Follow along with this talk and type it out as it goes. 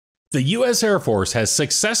The U.S. Air Force has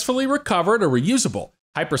successfully recovered a reusable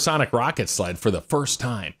hypersonic rocket sled for the first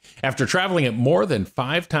time after traveling at more than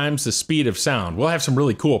 5 times the speed of sound. We'll have some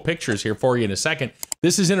really cool pictures here for you in a second.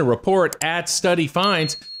 This is in a report at Study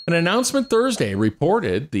Finds. An announcement Thursday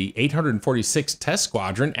reported the 846 Test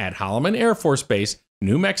Squadron at Holloman Air Force Base,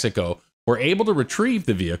 New Mexico, were able to retrieve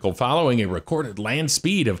the vehicle following a recorded land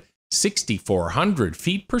speed of 6,400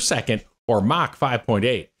 feet per second, or Mach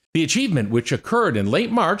 5.8. The achievement, which occurred in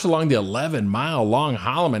late March along the 11-mile-long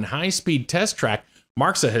Holloman high-speed test track,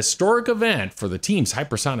 marks a historic event for the team's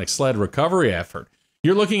hypersonic sled recovery effort.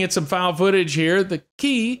 You're looking at some file footage here. The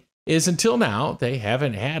key is, until now, they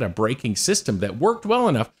haven't had a braking system that worked well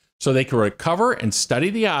enough so they could recover and study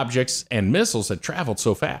the objects and missiles that traveled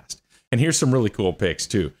so fast. And here's some really cool pics,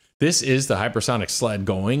 too. This is the hypersonic sled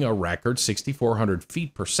going a record 6,400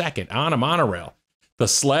 feet per second on a monorail. The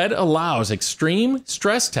sled allows extreme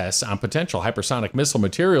stress tests on potential hypersonic missile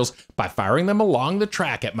materials by firing them along the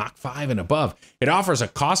track at Mach 5 and above. It offers a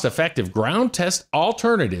cost-effective ground test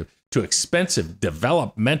alternative to expensive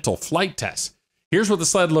developmental flight tests. Here's what the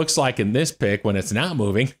sled looks like in this pic when it's not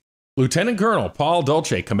moving. Lieutenant Colonel Paul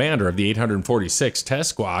Dolce, commander of the 846 Test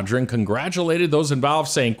Squadron, congratulated those involved,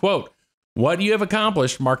 saying, quote, "What you have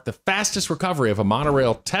accomplished marked the fastest recovery of a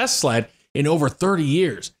monorail test sled in over 30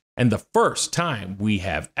 years. And the first time we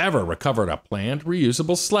have ever recovered a planned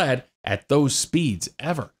reusable sled at those speeds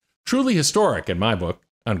ever. Truly historic in my book,"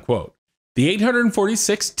 unquote. The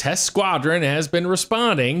 846 Test Squadron has been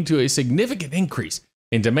responding to a significant increase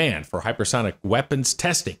in demand for hypersonic weapons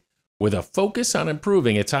testing, with a focus on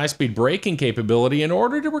improving its high-speed braking capability in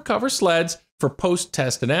order to recover sleds for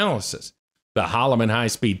post-test analysis. The Holloman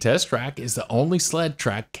high-speed test track is the only sled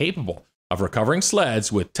track capable of recovering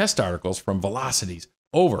sleds with test articles from velocities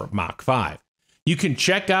over Mach 5. You can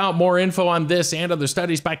check out more info on this and other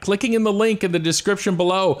studies by clicking in the link in the description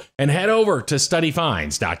below and head over to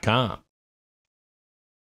studyfinds.com.